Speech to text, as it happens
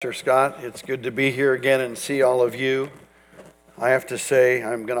Pastor Scott, it's good to be here again and see all of you. I have to say,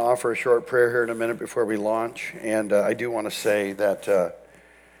 I'm going to offer a short prayer here in a minute before we launch, and I do want to say that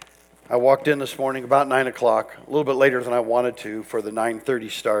I walked in this morning about 9 o'clock, a little bit later than I wanted to for the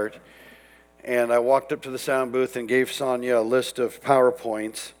 9:30 start, and I walked up to the sound booth and gave Sonia a list of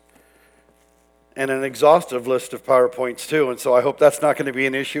PowerPoints, and an exhaustive list of PowerPoints too, and so I hope that's not going to be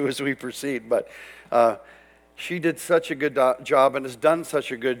an issue as we proceed, but she did such a good job and has done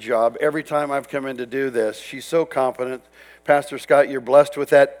such a good job every time I've come in to do this. She's so competent. Pastor Scott, you're blessed with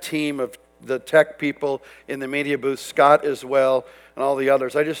that team of the tech people in the media booth, Scott as well, and all the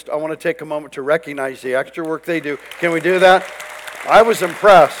others. I want to take a moment to recognize the extra work they do. Can we do that? I was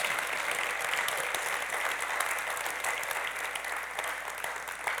impressed.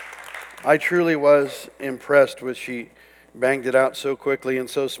 I truly was impressed with she banged it out so quickly and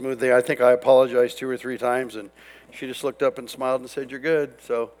so smoothly. I think I apologized 2 or 3 times, and she just looked up and smiled and said, "You're good."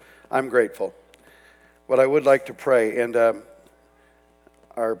 So I'm grateful. What I would like to pray, and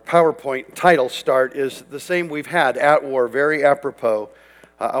our PowerPoint title start is the same we've had, At War, very apropos.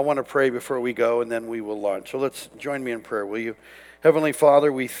 I want to pray before we go, and then we will launch. So let's join me in prayer, will you? Heavenly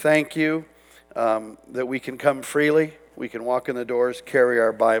Father, we thank you that we can come freely. We can walk in the doors, carry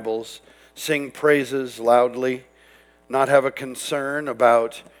our Bibles, sing praises loudly, not have a concern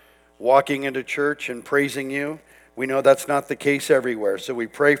about walking into church and praising you. We know that's not the case everywhere. So we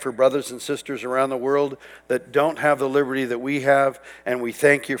pray for brothers and sisters around the world that don't have the liberty that we have, and we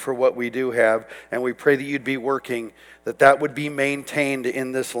thank you for what we do have, and we pray that you'd be working, that would be maintained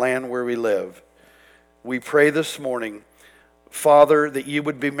in this land where we live. We pray this morning, Father, that you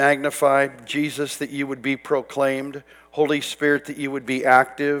would be magnified, Jesus, that you would be proclaimed, Holy Spirit, that you would be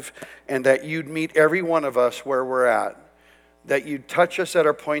active, and that you'd meet every one of us where we're at, that you'd touch us at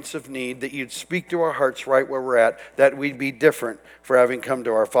our points of need, that you'd speak to our hearts right where we're at, that we'd be different for having come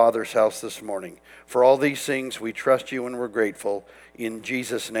to our Father's house this morning. For all these things, we trust you and we're grateful. In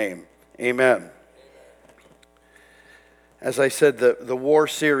Jesus' name, amen. As I said, the war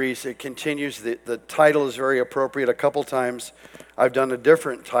series, it continues. The title is very appropriate. A couple times I've done a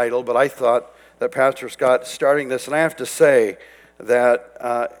different title, but I thought that Pastor Scott starting this, and I have to say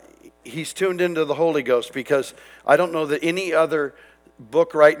that he's tuned into the Holy Ghost, because I don't know that any other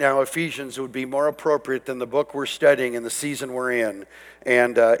book right now, Ephesians, would be more appropriate than the book we're studying in the season we're in,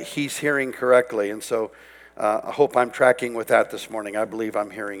 and he's hearing correctly, and so I hope I'm tracking with that this morning. I believe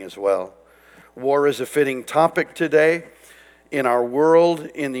I'm hearing as well. War is a fitting topic today in our world,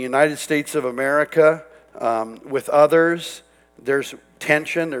 in the United States of America, with others. There's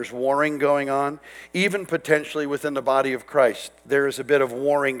tension, there's warring going on, even potentially within the body of Christ. There is a bit of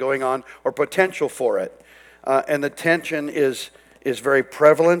warring going on, or potential for it. And the tension is very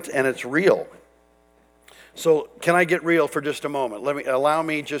prevalent, and it's real. So can I get real for just a moment? Allow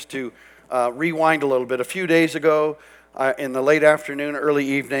me just to rewind a little bit. A few days ago, in the late afternoon, early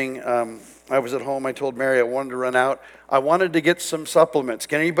evening, I was at home. I told Mary I wanted to run out. I wanted to get some supplements.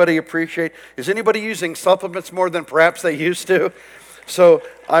 Can anybody appreciate? Is anybody using supplements more than perhaps they used to? So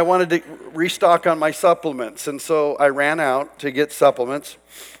I wanted to restock on my supplements. And so I ran out to get supplements.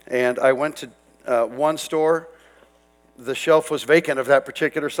 And I went to one store. The shelf was vacant of that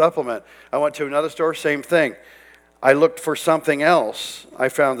particular supplement. I went to another store, same thing. I looked for something else. I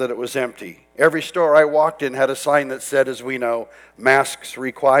found that it was empty. Every store I walked in had a sign that said, as we know, masks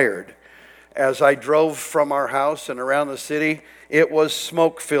required. As I drove from our house and around the city, it was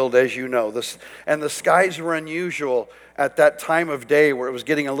smoke-filled, as you know. And the skies were unusual at that time of day where it was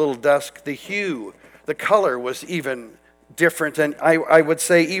getting a little dusk. The hue, the color was even different, and I would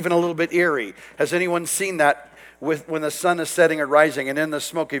say even a little bit eerie. Has anyone seen that when the sun is setting or rising and in the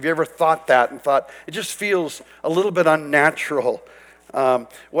smoke? Have you ever thought that and thought, it just feels a little bit unnatural?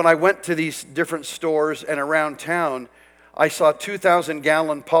 When I went to these different stores and around town, I saw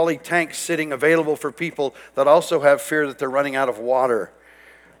 2,000-gallon poly tanks sitting available for people that also have fear that they're running out of water.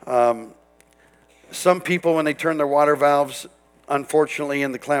 Some people, when they turn their water valves, unfortunately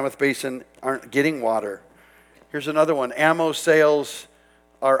in the Klamath Basin, aren't getting water. Here's another one. Ammo sales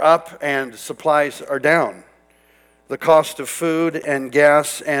are up and supplies are down. The cost of food and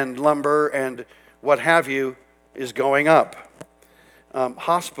gas and lumber and what have you is going up.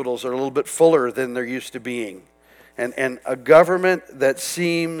 Hospitals are a little bit fuller than they're used to being. And a government that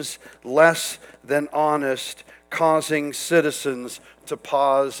seems less than honest, causing citizens to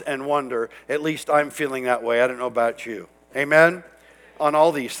pause and wonder. At least I'm feeling that way. I don't know about you. Amen? On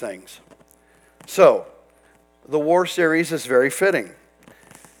all these things. So, the war series is very fitting.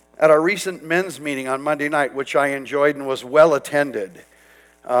 At our recent men's meeting on Monday night, which I enjoyed and was well attended,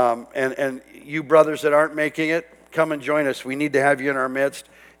 and you brothers that aren't making it, come and join us. We need to have you in our midst.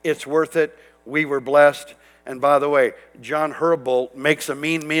 It's worth it. We were blessed. And by the way, John Herbold makes a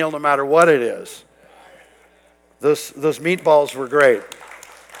mean meal no matter what it is. Those meatballs were great.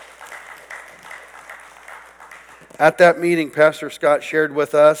 At that meeting, Pastor Scott shared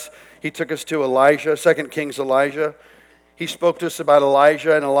with us, he took us to Elijah, 2 Kings Elijah. He spoke to us about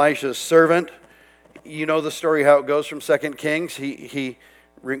Elijah and Elijah's servant. You know the story, how it goes from 2 Kings. He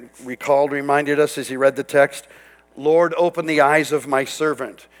reminded us as he read the text, Lord, open the eyes of my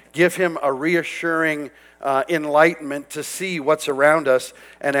servant. Give him a reassuring enlightenment to see what's around us.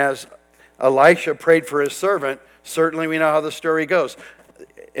 And as Elisha prayed for his servant, certainly we know how the story goes.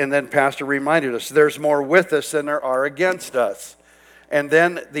 And then Pastor reminded us, there's more with us than there are against us. And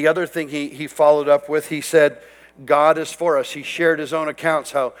then the other thing he followed up with, he said, God is for us. He shared his own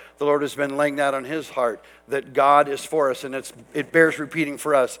accounts, how the Lord has been laying that on his heart, that God is for us, and it bears repeating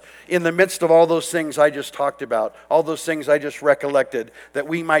for us. In the midst of all those things I just talked about, all those things I just recollected, that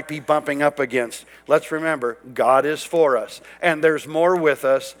we might be bumping up against, let's remember, God is for us, and there's more with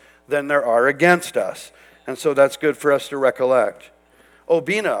us than there are against us. And so that's good for us to recollect.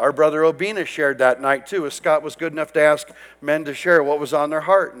 Obina, our brother Obina, shared that night too, as Scott was good enough to ask men to share what was on their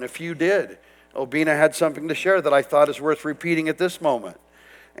heart, and a few did. Obina had something to share that I thought is worth repeating at this moment.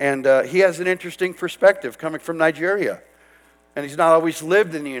 And he has an interesting perspective coming from Nigeria. And he's not always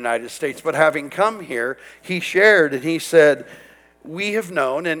lived in the United States, but having come here, he shared and he said, we have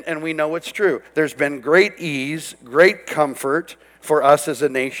known, and we know it's true, there's been great ease, great comfort for us as a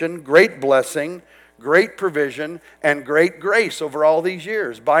nation, great blessing, great provision, and great grace over all these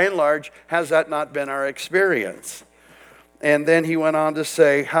years. By and large, has that not been our experience? And then he went on to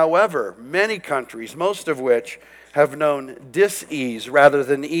say, however, many countries, most of which have known dis-ease rather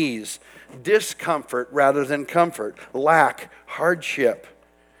than ease, discomfort rather than comfort, lack, hardship.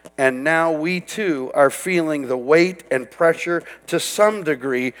 And now we too are feeling the weight and pressure to some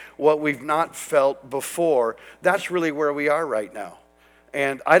degree, what we've not felt before. That's really where we are right now.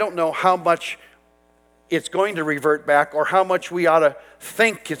 And I don't know how much it's going to revert back or how much we ought to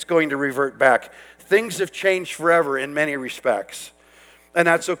think it's going to revert back. Things have changed forever in many respects. And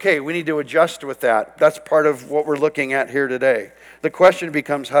that's okay. We need to adjust with that. That's part of what we're looking at here today. The question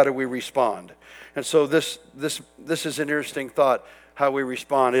becomes, how do we respond? And so this is an interesting thought, how we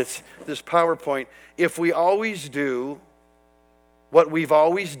respond. It's this PowerPoint. If we always do what we've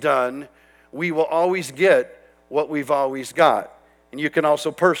always done, we will always get what we've always got. And you can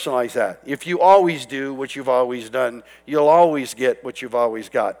also personalize that. If you always do what you've always done, you'll always get what you've always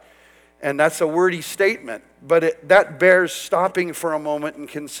got. And that's a wordy statement, but that bears stopping for a moment and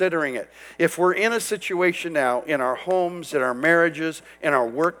considering it. If we're in a situation now, in our homes, in our marriages, in our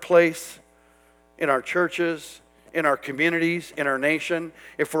workplace, in our churches, in our communities, in our nation,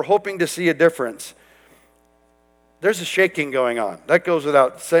 if we're hoping to see a difference, there's a shaking going on. That goes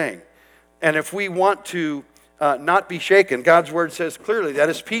without saying. And if we want to not be shaken, God's word says clearly that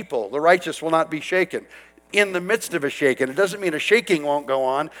His people, the righteous, will not be shaken. In the midst of a shaking. It doesn't mean a shaking won't go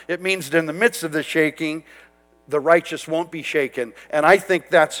on. It means that in the midst of the shaking, the righteous won't be shaken. And I think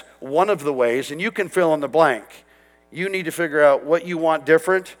that's one of the ways, and you can fill in the blank. You need to figure out what you want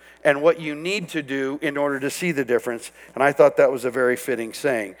different and what you need to do in order to see the difference. And I thought that was a very fitting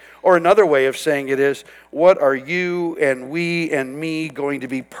saying. Or another way of saying it is, what are you and we and me going to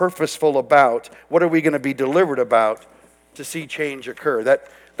be purposeful about? What are we going to be deliberate about to see change occur?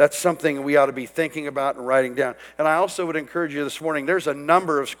 That's something we ought to be thinking about and writing down. And I also would encourage you this morning, there's a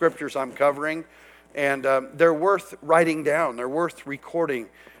number of scriptures I'm covering, and they're worth writing down. They're worth recording.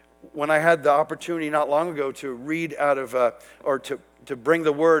 When I had the opportunity not long ago to read out of, or to bring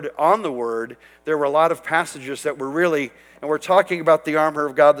the word on the word, there were a lot of passages that were really, and we're talking about the armor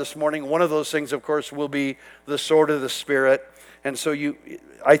of God this morning. One of those things, of course, will be the sword of the Spirit. And so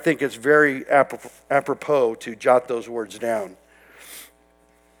I think it's very apropos to jot those words down.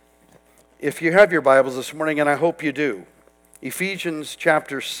 If you have your Bibles this morning, and I hope you do, Ephesians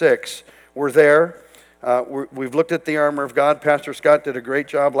chapter 6, we're there. We've looked at the armor of God. Pastor Scott did a great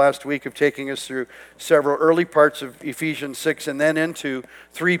job last week of taking us through several early parts of Ephesians 6 and then into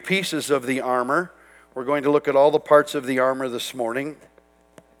three pieces of the armor. We're going to look at all the parts of the armor this morning.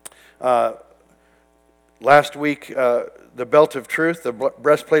 Last week, the belt of truth, the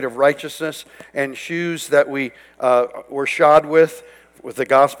breastplate of righteousness, and shoes that we were shod with the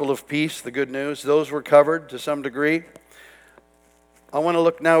gospel of peace, the good news. Those were covered to some degree. I want to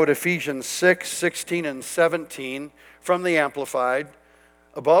look now at Ephesians 6, 16, and 17 from the Amplified.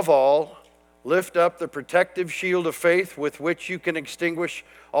 Above all, Lift up the protective shield of faith with which you can extinguish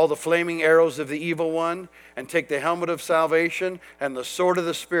all the flaming arrows of the evil one, and take the helmet of salvation and the sword of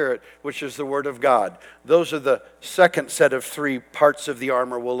the Spirit, which is the word of God. Those are the second set of three parts of the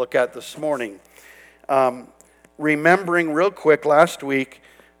armor we'll look at this morning. Remembering real quick, last week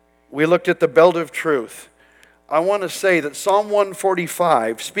we looked at the belt of truth. I want to say that Psalm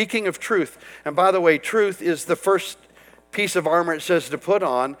 145, speaking of truth, and by the way, truth is the first piece of armor it says to put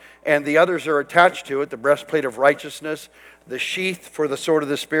on, and the others are attached to it, the breastplate of righteousness, the sheath for the sword of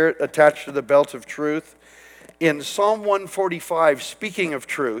the Spirit attached to the belt of truth. In Psalm 145, speaking of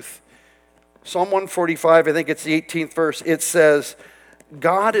truth, Psalm 145, I think it's the 18th verse, it says,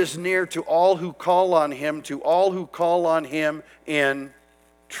 God is near to all who call on him, to all who call on him in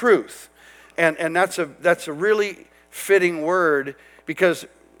truth. And that's a really fitting word, because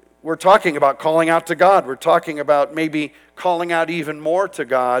we're talking about calling out to God. We're talking about maybe calling out even more to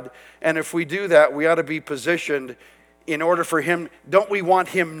God. And if we do that, we ought to be positioned in order for him. Don't we want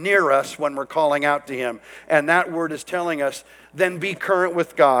him near us when we're calling out to him? And that word is telling us, then be current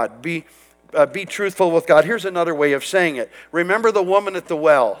with God. Be truthful with God. Here's another way of saying it. Remember the woman at the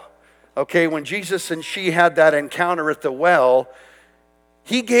well. Okay, when Jesus and she had that encounter at the well,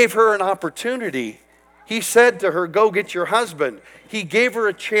 he gave her an opportunity. He said to her, go get your husband. He gave her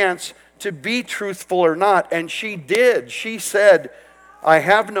a chance to be truthful or not, and she did. She said, I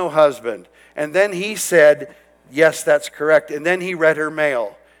have no husband. And then he said, yes, that's correct. And then he read her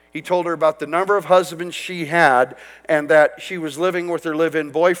mail. He told her about the number of husbands she had and that she was living with her live-in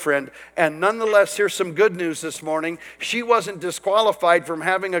boyfriend. And nonetheless, here's some good news this morning. She wasn't disqualified from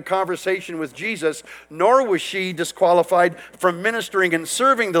having a conversation with Jesus, nor was she disqualified from ministering and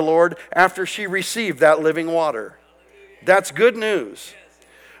serving the Lord after she received that living water. That's good news.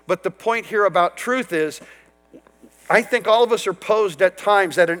 But the point here about truth is, I think all of us are posed at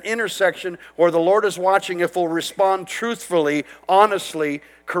times at an intersection where the Lord is watching if we'll respond truthfully, honestly,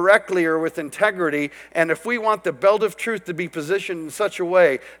 correctly, or with integrity. And if we want the belt of truth to be positioned in such a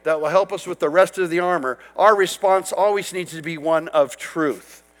way that will help us with the rest of the armor, our response always needs to be one of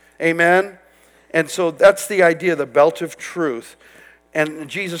truth. Amen? And so that's the idea, the belt of truth. And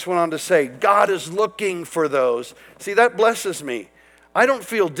Jesus went on to say, God is looking for those. See, that blesses me. I don't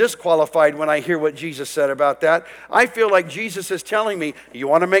feel disqualified when I hear what Jesus said about that. I feel like Jesus is telling me, you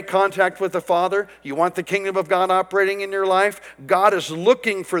want to make contact with the Father? You want the kingdom of God operating in your life? God is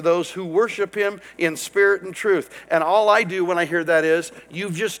looking for those who worship him in spirit and truth. And all I do when I hear that is,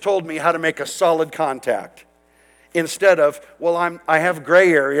 you've just told me how to make a solid contact. Instead of, well, I have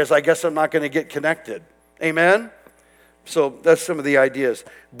gray areas, I guess I'm not going to get connected. Amen? So that's some of the ideas.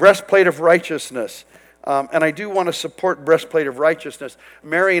 Breastplate of righteousness. And I do want to support breastplate of righteousness.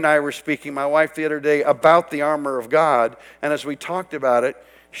 Mary and I were speaking, my wife, the other day, about the armor of God. And as we talked about it,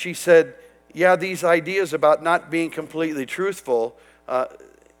 she said, yeah, these ideas about not being completely truthful,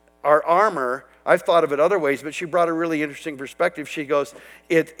 our armor, I've thought of it other ways, but she brought a really interesting perspective. She goes,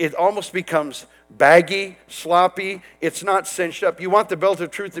 it almost becomes baggy, sloppy. It's not cinched up. You want the belt of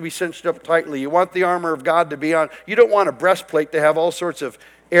truth to be cinched up tightly. You want the armor of God to be on. You don't want a breastplate to have all sorts of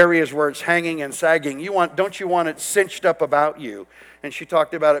areas where it's hanging and sagging. Don't you want it cinched up about you? And she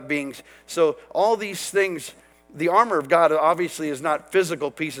talked about it being, so all these things, the armor of God obviously is not physical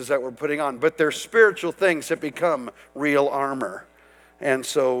pieces that we're putting on, but they're spiritual things that become real armor. And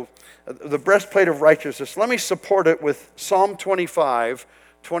so the breastplate of righteousness, let me support it with Psalm 25,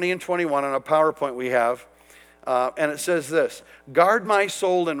 20 and 21 on a PowerPoint we have. And it says this, guard my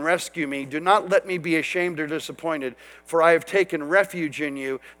soul and rescue me. Do not let me be ashamed or disappointed, for I have taken refuge in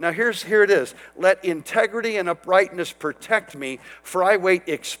you. Now here it is. Let integrity and uprightness protect me, for I wait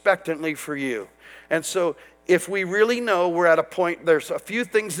expectantly for you. And so if we really know we're at a point, there's a few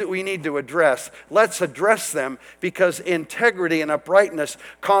things that we need to address, let's address them, because integrity and uprightness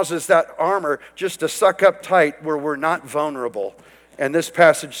causes that armor just to suck up tight where we're not vulnerable. And this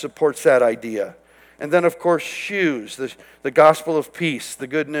passage supports that idea. And then, of course, shoes, the gospel of peace, the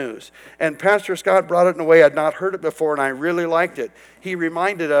good news. And Pastor Scott brought it in a way I'd not heard it before, and I really liked it. He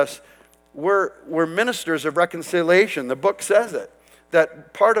reminded us we're ministers of reconciliation. The book says it,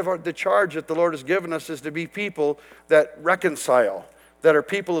 that part of the charge that the Lord has given us is to be people that reconcile, that are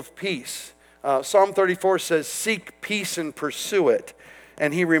people of peace. Psalm 34 says, seek peace and pursue it.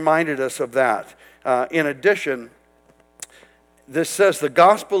 And he reminded us of that. In addition, this says the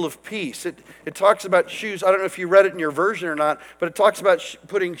gospel of peace. It talks about shoes. I don't know if you read it in your version or not, but it talks about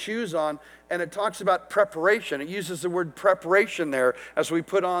putting shoes on, and it talks about preparation. It uses the word preparation there as we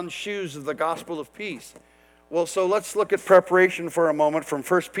put on shoes of the gospel of peace. Well, so let's look at preparation for a moment from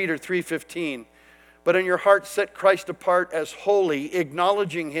 1 Peter 3:15. but in your heart set Christ apart as holy,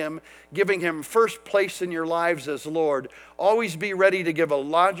 acknowledging him, giving him first place in your lives as Lord. Always be ready to give a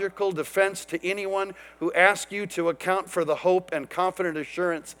logical defense to anyone who asks you to account for the hope and confident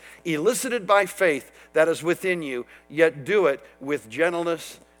assurance elicited by faith that is within you, yet do it with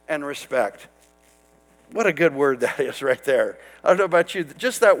gentleness and respect. What a good word that is right there. I don't know about you,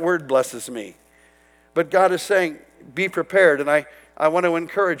 just that word blesses me. But God is saying, be prepared, and I want to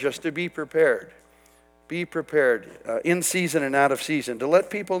encourage us to be prepared. Be prepared in season and out of season to let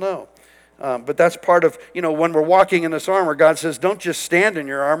people know. But that's part of, when we're walking in this armor, God says, don't just stand in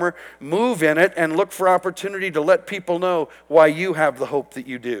your armor, move in it and look for opportunity to let people know why you have the hope that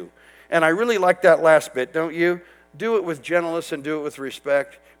you do. And I really like that last bit, don't you? Do it with gentleness and do it with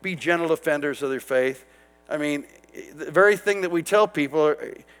respect. Be gentle defenders of their faith. I mean, the very thing that we tell people,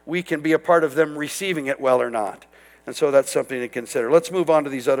 we can be a part of them receiving it well or not. And so that's something to consider. Let's move on to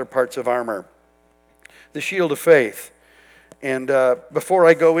these other parts of armor. The shield of faith. And before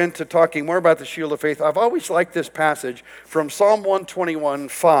I go into talking more about the shield of faith, I've always liked this passage from Psalm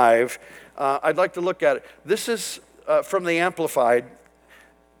 121:5. I'd like to look at it. This is from the Amplified,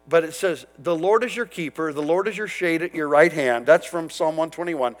 but it says, the Lord is your keeper, the Lord is your shade at your right hand. That's from Psalm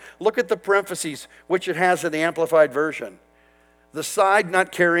 121. Look at the parentheses, which it has in the Amplified version. The side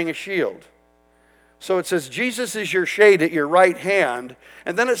not carrying a shield. So it says, Jesus is your shade at your right hand.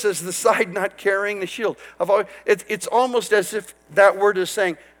 And then it says, the side not carrying the shield. It's almost as if that word is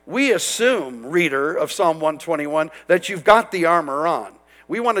saying, we assume, reader of Psalm 121, that you've got the armor on.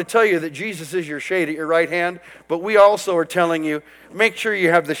 We want to tell you that Jesus is your shade at your right hand, but we also are telling you, make sure you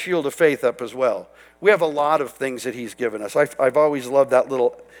have the shield of faith up as well. We have a lot of things that he's given us. I've always loved that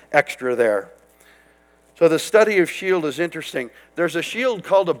little extra there. So the study of shield is interesting. There's a shield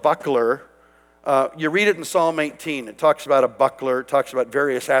called a buckler. You read it in Psalm 18. It talks about a buckler. It talks about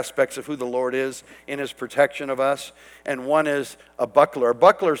various aspects of who the Lord is in his protection of us. And one is a buckler. A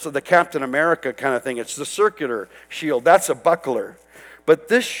buckler is the Captain America kind of thing. It's the circular shield. That's a buckler. But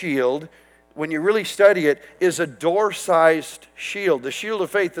this shield, when you really study it, is a door-sized shield. The shield of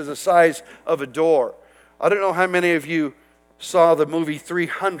faith is the size of a door. I don't know how many of you saw the movie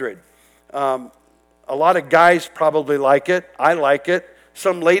 300. A lot of guys probably like it. I like it.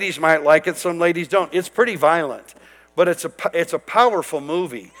 Some ladies might like it, some ladies don't. It's pretty violent, but it's a powerful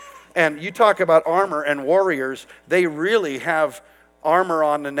movie. And you talk about armor and warriors, they really have armor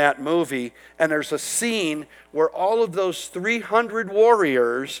on in that movie. And there's a scene where all of those 300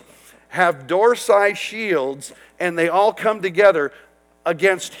 warriors have door-sized shields, and they all come together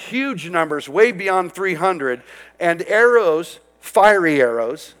against huge numbers, way beyond 300, and arrows, fiery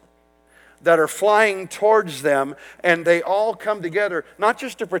arrows, that are flying towards them, and they all come together, not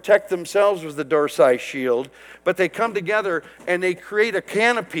just to protect themselves with the door-sized shield, but they come together and they create a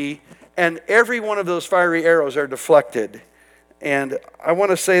canopy, and every one of those fiery arrows are deflected. And I want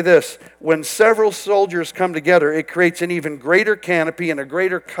to say this, when several soldiers come together, it creates an even greater canopy and a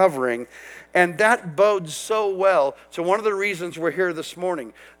greater covering, and that bodes so well. So one of the reasons we're here this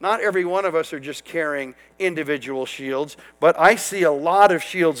morning, not every one of us are just carrying individual shields, but I see a lot of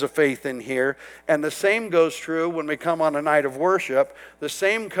shields of faith in here, and the same goes true when we come on a night of worship. The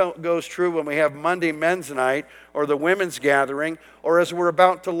same goes true when we have Monday men's night or the women's gathering, or as we're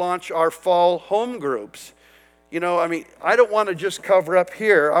about to launch our fall home groups. I don't want to just cover up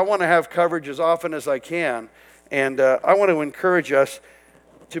here. I want to have coverage as often as I can. And I want to encourage us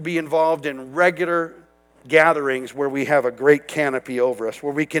to be involved in regular gatherings where we have a great canopy over us,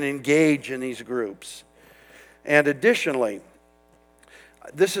 where we can engage in these groups. And additionally,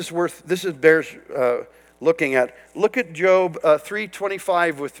 this bears looking at. Look at Job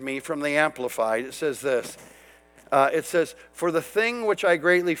 3:25 with me from the Amplified. It says this. It says, for the thing which I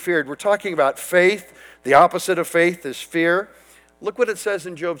greatly feared. We're talking about faith. The opposite of faith is fear. Look what it says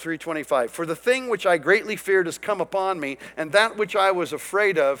in Job 3:25. For the thing which I greatly feared has come upon me, and that which I was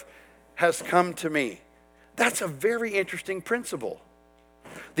afraid of has come to me. That's a very interesting principle.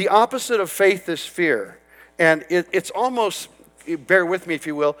 The opposite of faith is fear. And it's almost, bear with me if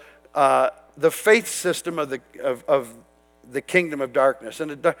you will, the faith system of the kingdom of darkness.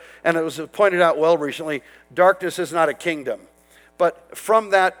 And it was pointed out well recently, darkness is not a kingdom. But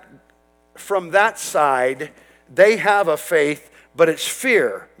from that side, they have a faith, but it's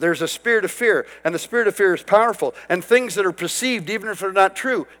fear. There's a spirit of fear, and the spirit of fear is powerful. And things that are perceived, even if they're not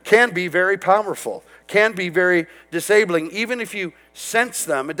true, can be very powerful, can be very disabling. Even if you sense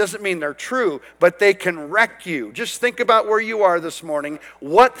them, it doesn't mean they're true, but they can wreck you. Just think about where you are this morning.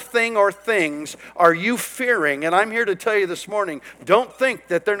 What thing or things are you fearing? And I'm here to tell you this morning, don't think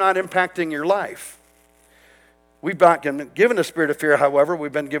that they're not impacting your life. We've not been given a spirit of fear, however.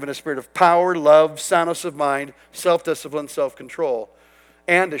 We've been given a spirit of power, love, soundness of mind, self-discipline, self-control,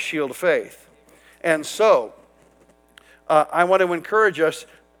 and a shield of faith. And so, I want to encourage us,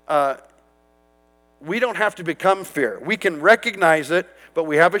 we don't have to become fear. We can recognize it, but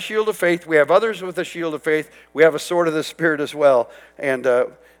we have a shield of faith. We have others with a shield of faith. We have a sword of the Spirit as well. And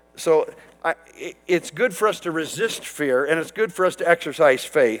so it's good for us to resist fear, and it's good for us to exercise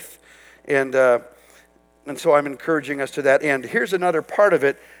faith. And so I'm encouraging us to that end. Here's another part of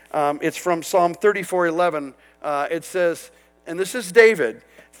it. It's from Psalm 34:11. It says, and this is David.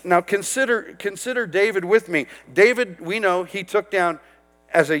 Now consider David with me. David, we know he took down,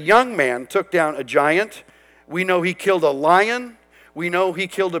 as a young man, took down a giant. We know he killed a lion. We know he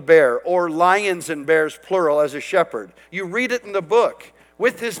killed a bear, or lions and bears, plural, as a shepherd. You read it in the book.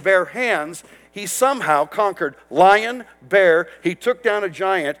 With his bare hands, he somehow conquered lion, bear. He took down a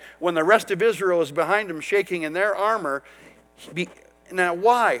giant when the rest of Israel was behind him, shaking in their armor. Now,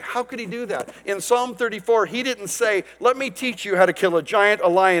 why? How could he do that? In Psalm 34, he didn't say, let me teach you how to kill a giant, a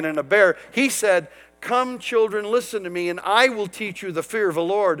lion, and a bear. He said, come, children, listen to me, and I will teach you the fear of the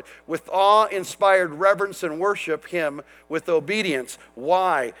Lord with awe-inspired reverence and worship him with obedience.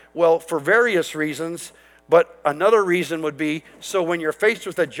 Why? Well, for various reasons, but another reason would be so when you're faced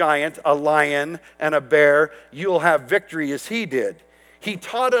with a giant, a lion, and a bear, you'll have victory as he did. He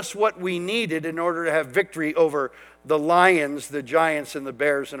taught us what we needed in order to have victory over the lions, the giants, and the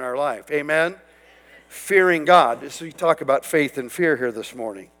bears in our life. Amen? Fearing God. So we talk about faith and fear here this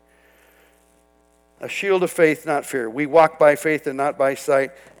morning. A shield of faith, not fear. We walk by faith and not by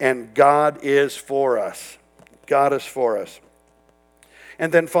sight, and God is for us. God is for us.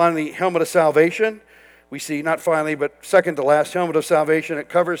 And then finally, helmet of salvation. We see, not finally, but second to last, helmet of salvation. It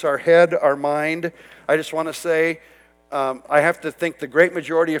covers our head, our mind. I just want to say, I have to think the great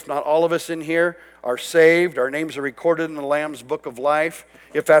majority, if not all of us in here, are saved. Our names are recorded in the Lamb's Book of Life.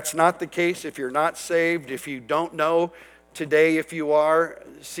 If that's not the case, if you're not saved, if you don't know today, if you are,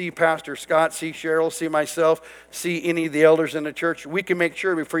 see Pastor Scott, see Cheryl, see myself, see any of the elders in the church. We can make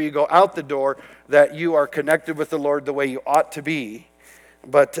sure before you go out the door that you are connected with the Lord the way you ought to be.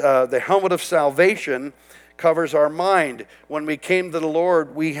 But the helmet of salvation covers our mind. When we came to the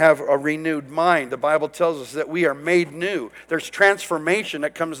Lord, we have a renewed mind. The Bible tells us that we are made new. There's transformation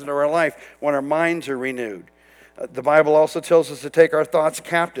that comes into our life when our minds are renewed. The Bible also tells us to take our thoughts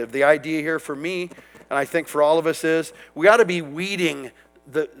captive. The idea here for me, and I think for all of us, is we ought to be weeding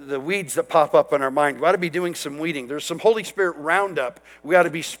the weeds that pop up in our mind. We ought to be doing some weeding. There's some Holy Spirit Roundup we ought to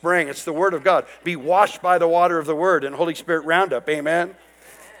be spraying. It's the Word of God. Be washed by the water of the Word and Holy Spirit Roundup. Amen?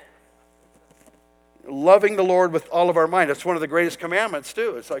 Loving the Lord with all of our mind. That's one of the greatest commandments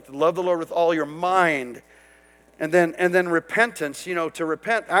too. It's like to love the Lord with all your mind. And then repentance, to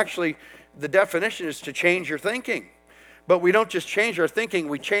repent, actually the definition is to change your thinking. But we don't just change our thinking,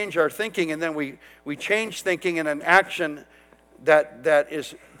 we change our thinking, and then we change thinking, and an action that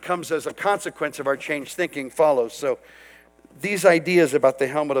comes as a consequence of our changed thinking follows. So these ideas about the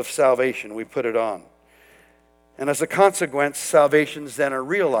helmet of salvation, we put it on. And as a consequence, salvations then are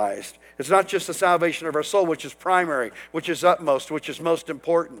realized. It's not just the salvation of our soul, which is primary, which is utmost, which is most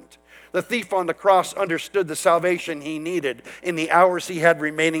important. The thief on the cross understood the salvation he needed in the hours he had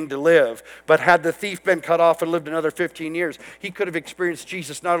remaining to live. But had the thief been cut off and lived another 15 years, he could have experienced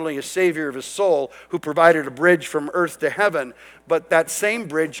Jesus not only as Savior of his soul, who provided a bridge from earth to heaven, but that same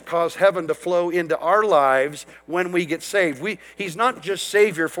bridge caused heaven to flow into our lives when we get saved. He's not just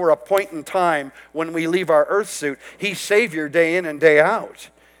Savior for a point in time when we leave our earth suit. He's Savior day in and day out.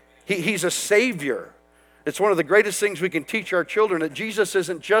 He's a Savior. It's one of the greatest things we can teach our children, that Jesus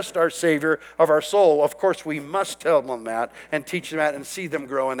isn't just our Savior of our soul. Of course, we must tell them that and teach them that and see them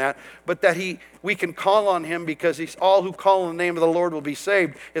grow in that. But that we can call on Him because He's all who call on the name of the Lord will be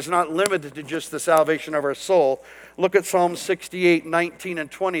saved. It's not limited to just the salvation of our soul. Look at Psalm 68, 19 and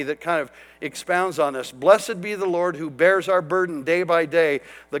 20 that kind of expounds on this. Blessed be the Lord who bears our burden day by day,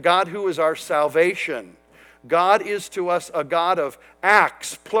 the God who is our salvation. God is to us a God of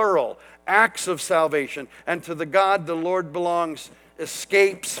acts, plural, acts of salvation. And to the God the Lord belongs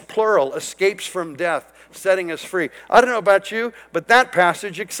escapes, plural, escapes from death, setting us free. I don't know about you, but that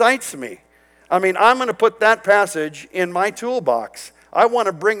passage excites me. I mean, I'm going to put that passage in my toolbox. I want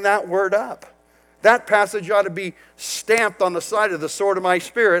to bring that word up. That passage ought to be stamped on the side of the sword of my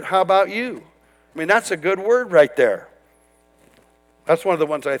spirit. How about you? I mean, that's a good word right there. That's one of the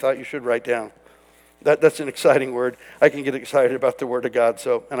ones I thought you should write down. That's an exciting word. I can get excited about the Word of God,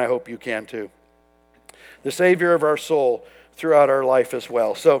 and I hope you can too. The Savior of our soul throughout our life as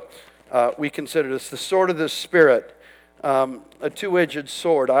well. So we consider this the sword of the Spirit. A two-edged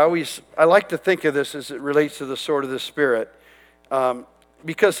sword. I like to think of this as it relates to the sword of the Spirit.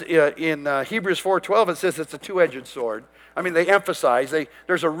 Because in Hebrews 4:12 it says it's a two-edged sword. I mean, they emphasize,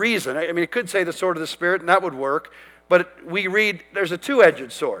 there's a reason. I mean, it could say the sword of the Spirit, and that would work. But we read there's a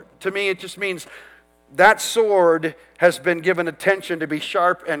two-edged sword. To me, it just means that sword has been given attention to be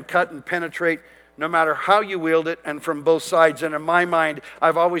sharp and cut and penetrate no matter how you wield it and from both sides. And in my mind,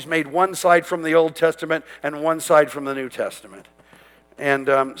 I've always made one side from the Old Testament and one side from the New Testament. And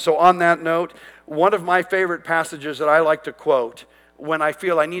so on that note, one of my favorite passages that I like to quote when I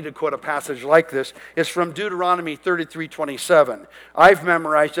feel I need to quote a passage like this is from Deuteronomy 33:27. I've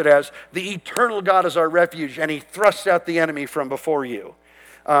memorized it as, "The eternal God is our refuge, and he thrusts out the enemy from before you."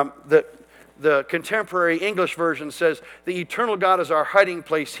 The contemporary English version says, "The eternal God is our hiding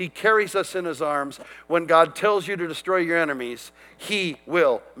place. He carries us in his arms. When God tells you to destroy your enemies, he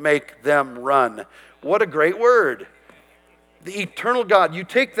will make them run." What a great word. The eternal God. You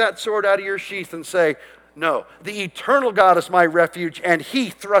take that sword out of your sheath and say, "No, the eternal God is my refuge, and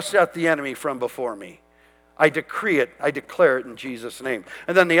he thrusts out the enemy from before me." I decree it, I declare it in Jesus' name.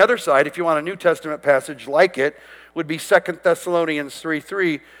 And then the other side, if you want a New Testament passage like it, would be 2 Thessalonians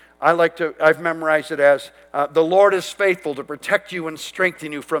 3:3. I've memorized it as, "The Lord is faithful to protect you and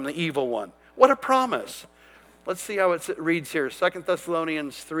strengthen you from the evil one." What a promise. Let's see how it reads here. 2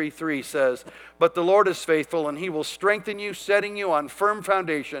 Thessalonians 3:3 says, "But the Lord is faithful, and he will strengthen you, setting you on firm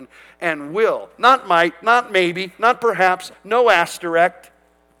foundation, and will," not might, not maybe, not perhaps, no asterisk.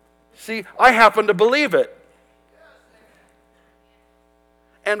 See, I happen to believe it.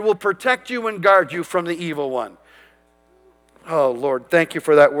 "And will protect you and guard you from the evil one." Oh, Lord, thank you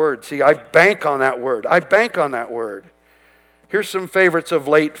for that word. See, I bank on that word. I bank on that word. Here's some favorites of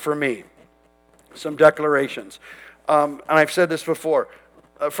late for me. Some declarations. And I've said this before.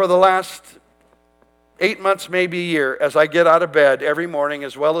 For the last 8 months, maybe a year, as I get out of bed every morning,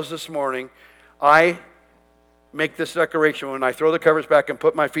 as well as this morning, I make this declaration when I throw the covers back and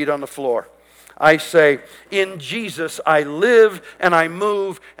put my feet on the floor. I say, "In Jesus I live and I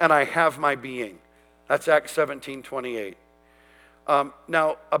move and I have my being." That's Acts 17:28.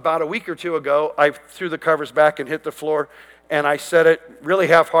 Now, about a week or two ago, I threw the covers back and hit the floor, and I said it really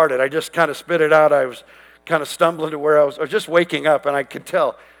half-hearted. I just kind of spit it out. I was kind of stumbling to where I was just waking up, and I could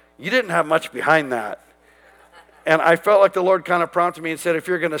tell, you didn't have much behind that. And I felt like the Lord kind of prompted me and said, if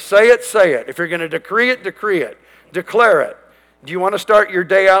you're going to say it, say it. If you're going to decree it, decree it. Declare it. Do you want to start your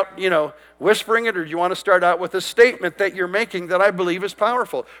day out, whispering it, or do you want to start out with a statement that you're making that I believe is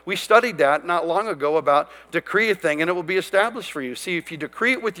powerful? We studied that not long ago about decree a thing, and it will be established for you. See, if you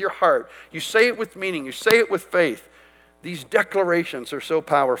decree it with your heart, you say it with meaning, you say it with faith, these declarations are so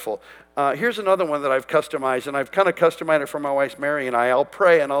powerful. Here's another one that I've customized, and I've kind of customized it for my wife Mary and I. I'll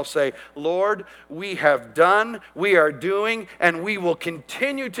pray and I'll say, "Lord, we have done, we are doing, and we will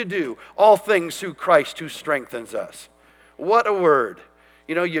continue to do all things through Christ who strengthens us." What a word.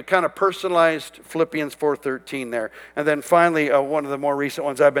 You kind of personalized Philippians 4:13 there. And then finally, one of the more recent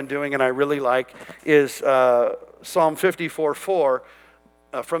ones I've been doing and I really like is Psalm 54:4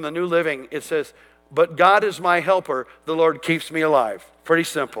 from the New Living. It says, "But God is my helper, the Lord keeps me alive." Pretty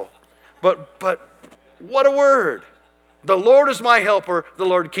simple. But what a word. The Lord is my helper, the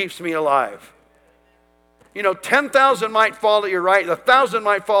Lord keeps me alive. 10,000 might fall at your right, 1,000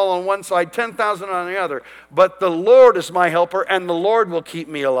 might fall on one side, 10,000 on the other. But the Lord is my helper, and the Lord will keep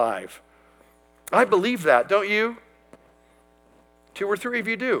me alive. I believe that, don't you? 2 or 3 of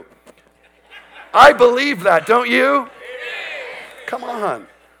you do. I believe that, don't you? Come on.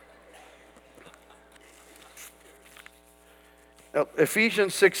 Now,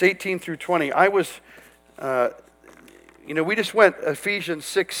 Ephesians 6:18 through 20. We just went Ephesians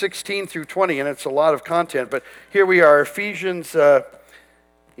 6:16 through 20, and it's a lot of content. But here we are, Ephesians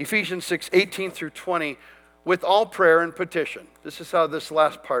 6:18 through 20, with all prayer and petition. This is how this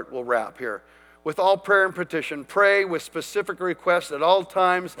last part will wrap here. With all prayer and petition, pray with specific requests at all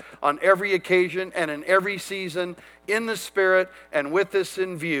times, on every occasion, and in every season, in the Spirit, and with this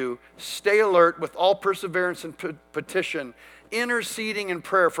in view. Stay alert with all perseverance and petition, interceding in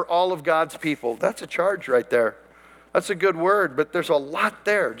prayer for all of God's people. That's a charge right there. That's a good word, but there's a lot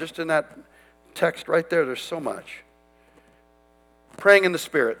there. Just in that text right there, there's so much. Praying in the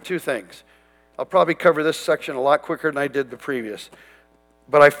Spirit, 2 things. I'll probably cover this section a lot quicker than I did the previous.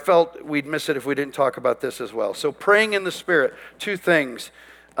 But I felt we'd miss it if we didn't talk about this as well. So praying in the Spirit, 2 things.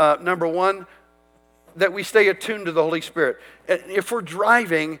 Number 1, that we stay attuned to the Holy Spirit. If we're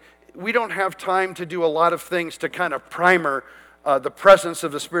driving, we don't have time to do a lot of things to kind of primer the presence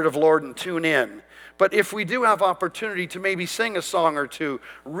of the Spirit of the Lord and tune in. But if we do have opportunity to maybe sing a song or two,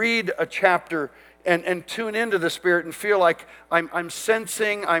 read a chapter and tune into the Spirit and feel like I'm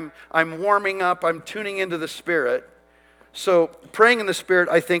sensing, I'm warming up, I'm tuning into the Spirit. So praying in the Spirit,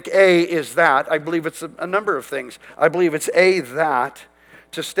 I think A is that. I believe it's a number of things. I believe it's A, that,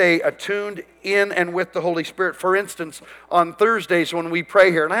 to stay attuned in and with the Holy Spirit. For instance, on Thursdays when we pray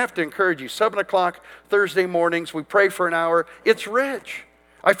here, and I have to encourage you, 7 o'clock Thursday mornings, we pray for an hour. It's rich.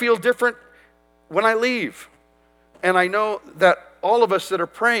 I feel different when I leave. And I know that all of us that are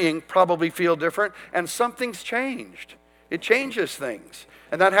praying probably feel different, and something's changed. It changes things.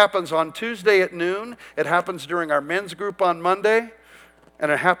 And that happens on Tuesday at noon. It happens during our men's group on Monday. And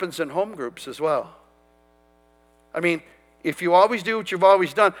it happens in home groups as well. I mean, if you always do what you've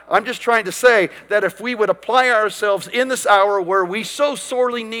always done, I'm just trying to say that if we would apply ourselves in this hour where we so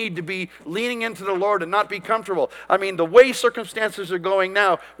sorely need to be leaning into the Lord and not be comfortable. I mean, the way circumstances are going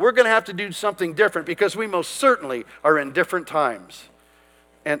now, we're going to have to do something different because we most certainly are in different times.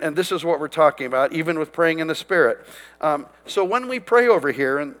 And this is what we're talking about, even with praying in the Spirit. So when we pray over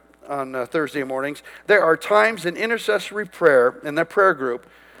here on Thursday mornings, there are times in intercessory prayer, in that prayer group,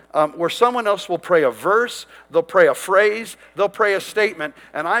 where someone else will pray a verse, they'll pray a phrase, they'll pray a statement,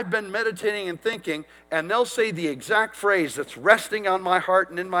 and I've been meditating and thinking, and they'll say the exact phrase that's resting on my heart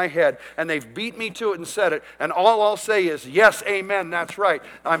and in my head, and they've beat me to it and said it, and all I'll say is, yes, amen, that's right.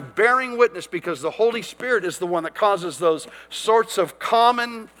 I'm bearing witness because the Holy Spirit is the one that causes those sorts of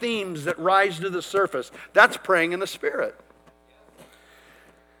common themes that rise to the surface. That's praying in the Spirit.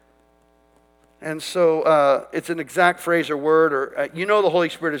 And so it's an exact phrase or word, or you know the Holy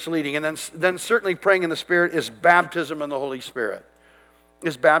Spirit is leading. And then certainly praying in the Spirit is baptism in the Holy Spirit.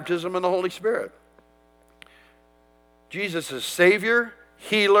 Is baptism in the Holy Spirit. Jesus is Savior,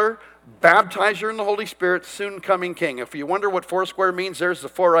 healer, baptizer in the Holy Spirit, soon coming King. If you wonder what Foursquare means, there's the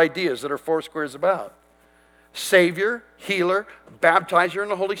 4 ideas that our Foursquare is about. Savior, healer, baptizer in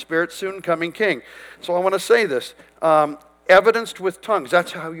the Holy Spirit, soon coming King. So I want to say this. Evidenced with tongues.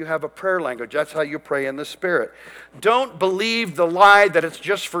 That's how you have a prayer language. That's how you pray in the Spirit. Don't believe the lie that it's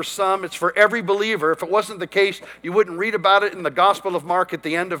just for some. It's for every believer. If it wasn't the case, you wouldn't read about it in the Gospel of Mark at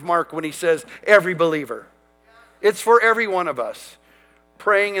the end of Mark when he says, every believer. It's for every one of us.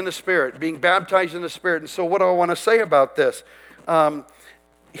 Praying in the Spirit, being baptized in the Spirit. And so what do I want to say about this?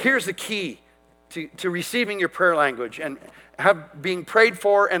 Here's the key to receiving your prayer language and being prayed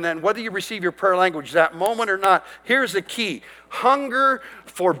for, and then whether you receive your prayer language that moment or not, here's the key. Hunger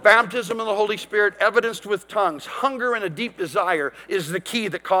for baptism in the Holy Spirit, evidenced with tongues, hunger and a deep desire is the key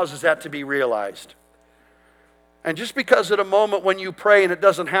that causes that to be realized. And just because at a moment when you pray and it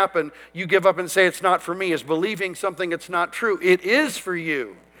doesn't happen, you give up and say it's not for me, is believing something that's not true. It is for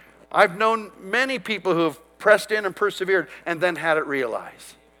you. I've known many people who have pressed in and persevered and then had it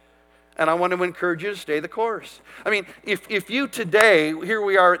realized. And I want to encourage you to stay the course. I mean, if you today, here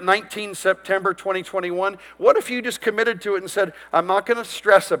we are at 19 September 2021, what if you just committed to it and said, I'm not going to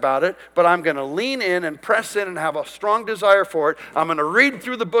stress about it, but I'm going to lean in and press in and have a strong desire for it. I'm going to read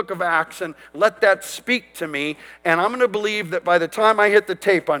through the book of Acts and let that speak to me. And I'm going to believe that by the time I hit the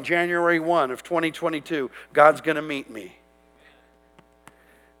tape on January 1 of 2022, God's going to meet me.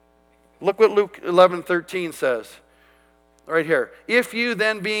 Look what Luke 11:13 says. Right here. If you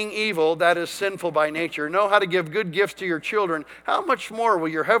then being evil, that is sinful by nature, know how to give good gifts to your children, how much more will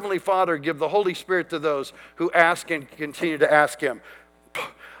your heavenly Father give the Holy Spirit to those who ask and continue to ask him?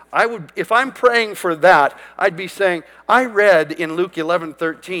 If I'm praying for that, I'd be saying, I read in Luke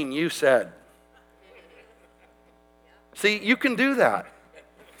 11:13, you said. See, you can do that.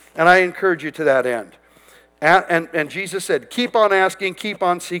 And I encourage you to that end. And Jesus said, keep on asking, keep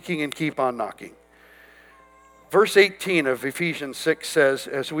on seeking, and keep on knocking. Verse 18 of Ephesians 6 says,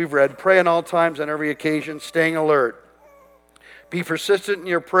 as we've read, pray on all times on every occasion, staying alert. Be persistent in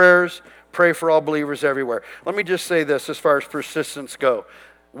your prayers. Pray for all believers everywhere. Let me just say this as far as persistence go.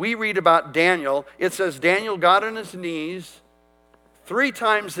 We read about Daniel. It says Daniel got on his knees 3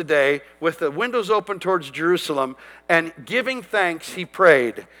 times a day with the windows open towards Jerusalem, and giving thanks he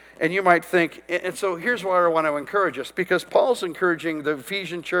prayed. And you might think, and so here's why I want to encourage us, because Paul's encouraging the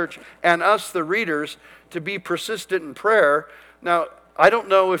Ephesian church and us, the readers, to be persistent in prayer. Now, I don't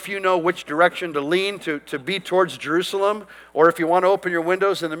know if you know which direction to lean to be towards Jerusalem, or if you want to open your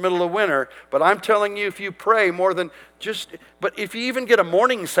windows in the middle of winter, but I'm telling you, if you pray more than but if you even get a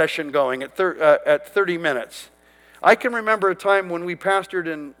morning session going at 30 minutes. I can remember a time when we pastored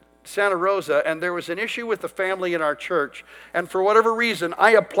in Santa Rosa, and there was an issue with the family in our church, and for whatever reason,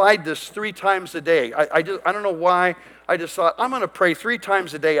 I applied this 3 times a day. I don't know why. I just thought, I'm going to pray 3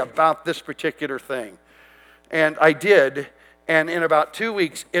 times a day about this particular thing. And I did, and in about 2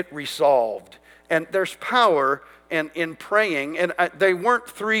 weeks, it resolved. And there's power and in praying, and they weren't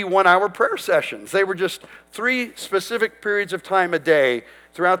 3 one-hour prayer sessions. They were just 3 specific periods of time a day,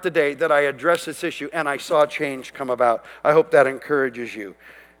 throughout the day, that I addressed this issue, and I saw change come about. I hope that encourages you.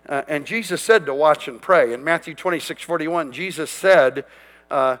 And Jesus said to watch and pray. In Matthew 26:41, Jesus said,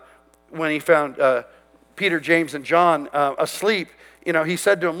 when he found Peter, James, and John asleep, he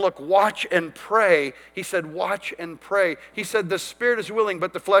said to them, look, watch and pray. He said, watch and pray. He said, the spirit is willing,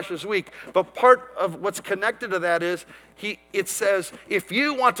 but the flesh is weak. But part of what's connected to that is, it says, if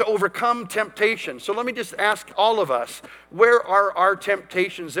you want to overcome temptation. So let me just ask all of us, where are our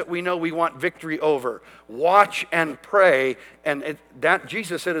temptations that we know we want victory over? Watch and pray. And that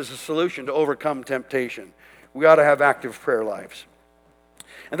Jesus said is a solution to overcome temptation. We ought to have active prayer lives.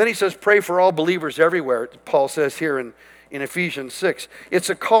 And then he says, pray for all believers everywhere. Paul says here in Ephesians 6. It's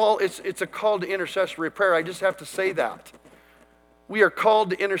a call to intercessory prayer. I just have to say that. We are called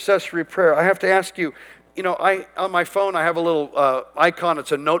to intercessory prayer. I have to ask you, on my phone I have a little icon.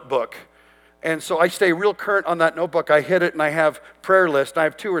 It's a notebook. And so I stay real current on that notebook. I hit it and I have prayer list. I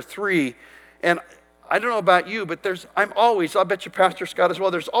have 2 or 3. And I don't know about you, but I'll bet you Pastor Scott as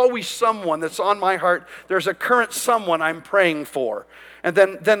well, there's always someone that's on my heart. There's a current someone I'm praying for. And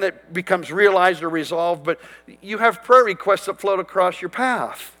then it becomes realized or resolved, but you have prayer requests that float across your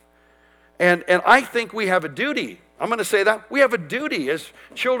path. And I think we have a duty. I'm going to say that. We have a duty as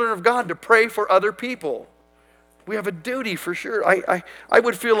children of God to pray for other people. We have a duty for sure. I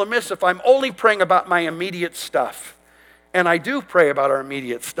would feel amiss if I'm only praying about my immediate stuff. And I do pray about our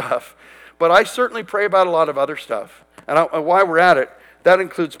immediate stuff. But I certainly pray about a lot of other stuff. And while we're at it, that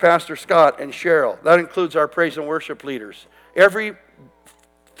includes Pastor Scott and Cheryl. That includes our praise and worship leaders. Every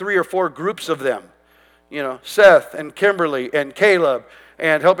 3 or 4 groups of them. Seth and Kimberly and Caleb,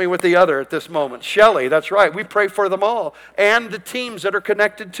 and help me with the other at this moment. Shelley, that's right. We pray for them all. And the teams that are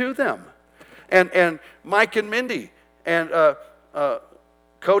connected to them. And Mike and Mindy, and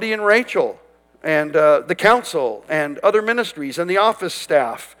Cody and Rachel, and the council, and other ministries, and the office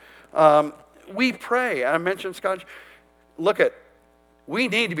staff. We pray. I mentioned Scott. We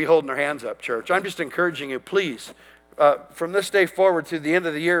need to be holding our hands up, church. I'm just encouraging you, please, from this day forward to the end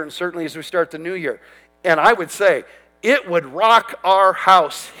of the year, and certainly as we start the new year. And I would say, it would rock our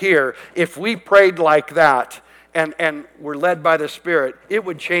house here if we prayed like that and were led by the Spirit. It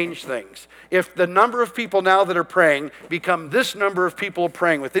would change things. If the number of people now that are praying become this number of people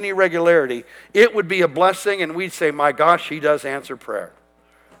praying with any regularity, it would be a blessing, and we'd say, my gosh, he does answer prayer.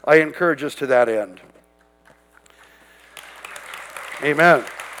 I encourage us to that end. Amen.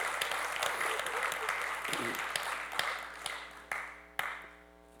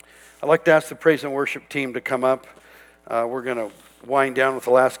 I'd like to ask the praise and worship team to come up. We're going to wind down with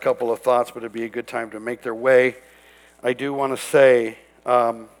the last couple of thoughts, but it'd be a good time to make their way. I do want to say,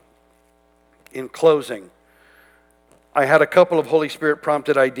 in closing, I had a couple of Holy Spirit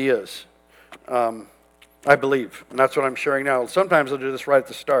prompted ideas. I believe, and that's what I'm sharing now. Sometimes I'll do this right at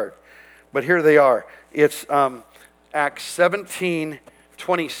the start, but here they are. It's Acts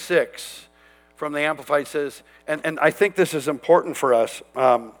 17:26 from the Amplified says, and I think this is important for us.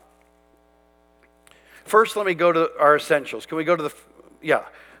 First, let me go to our essentials. Can we go to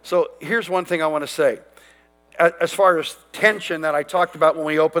So here's one thing I want to say. As far as tension that I talked about when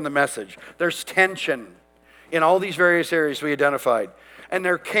we opened the message, there's tension in all these various areas we identified. And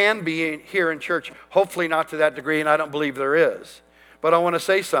there can be here in church, hopefully not to that degree, and I don't believe there is. But I want to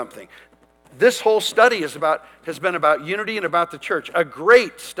say something. This whole study has been about unity and about the church. A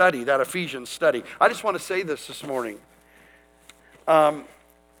great study, that Ephesians study. I just want to say this morning.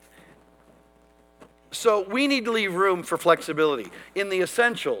 So we need to leave room for flexibility. In the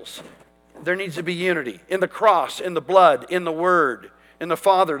essentials, there needs to be unity. In the cross, in the blood, in the Word, in the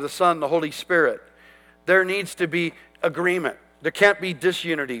Father, the Son, the Holy Spirit. There needs to be agreement. There can't be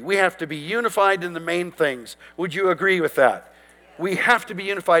disunity. We have to be unified in the main things. Would you agree with that? We have to be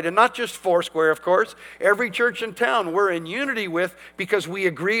unified, and not just Foursquare, of course. Every church in town we're in unity with because we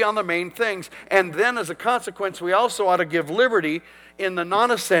agree on the main things. And then as a consequence, we also ought to give liberty in the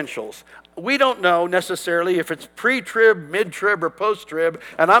non-essentials. We don't know necessarily if it's pre-trib, mid-trib, or post-trib,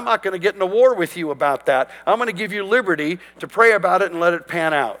 and I'm not going to get in a war with you about that. I'm going to give you liberty to pray about it and let it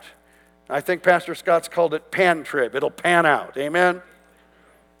pan out. I think Pastor Scott's called it pan-trib. It'll pan out. Amen?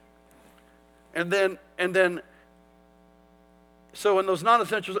 And then, so in those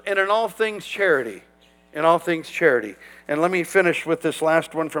non-essentials, and in all things charity. In all things charity. And let me finish with this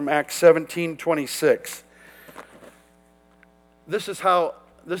last one from Acts 17:26. This is how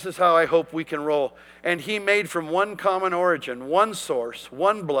this is how I hope we can roll. And he made from one common origin, one source,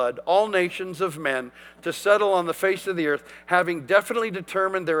 one blood, all nations of men to settle on the face of the earth, having definitely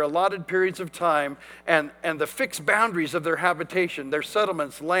determined their allotted periods of time and the fixed boundaries of their habitation, their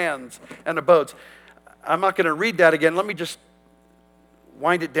settlements, lands, and abodes. I'm not going to read that again. Let me just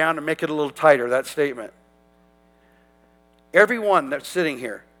wind it down and make it a little tighter, that statement. Everyone that's sitting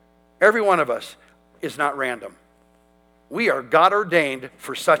here, every one of us, is not random. We are God ordained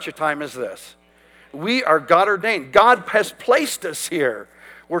for such a time as this. We are God ordained. God has placed us here.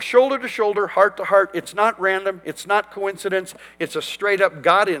 We're shoulder to shoulder, heart to heart. It's not random. It's not coincidence. It's a straight up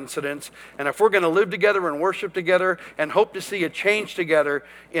God incidence. And if we're going to live together and worship together and hope to see a change together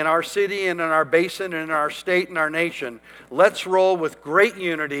in our city and in our basin and in our state and our nation, let's roll with great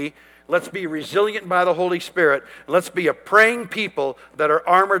unity. Let's be resilient by the Holy Spirit. Let's be a praying people that are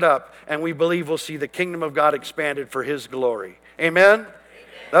armored up, and we believe we'll see the kingdom of God expanded for His glory. Amen?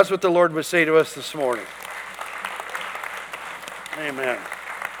 That's what the Lord would say to us this morning. Amen.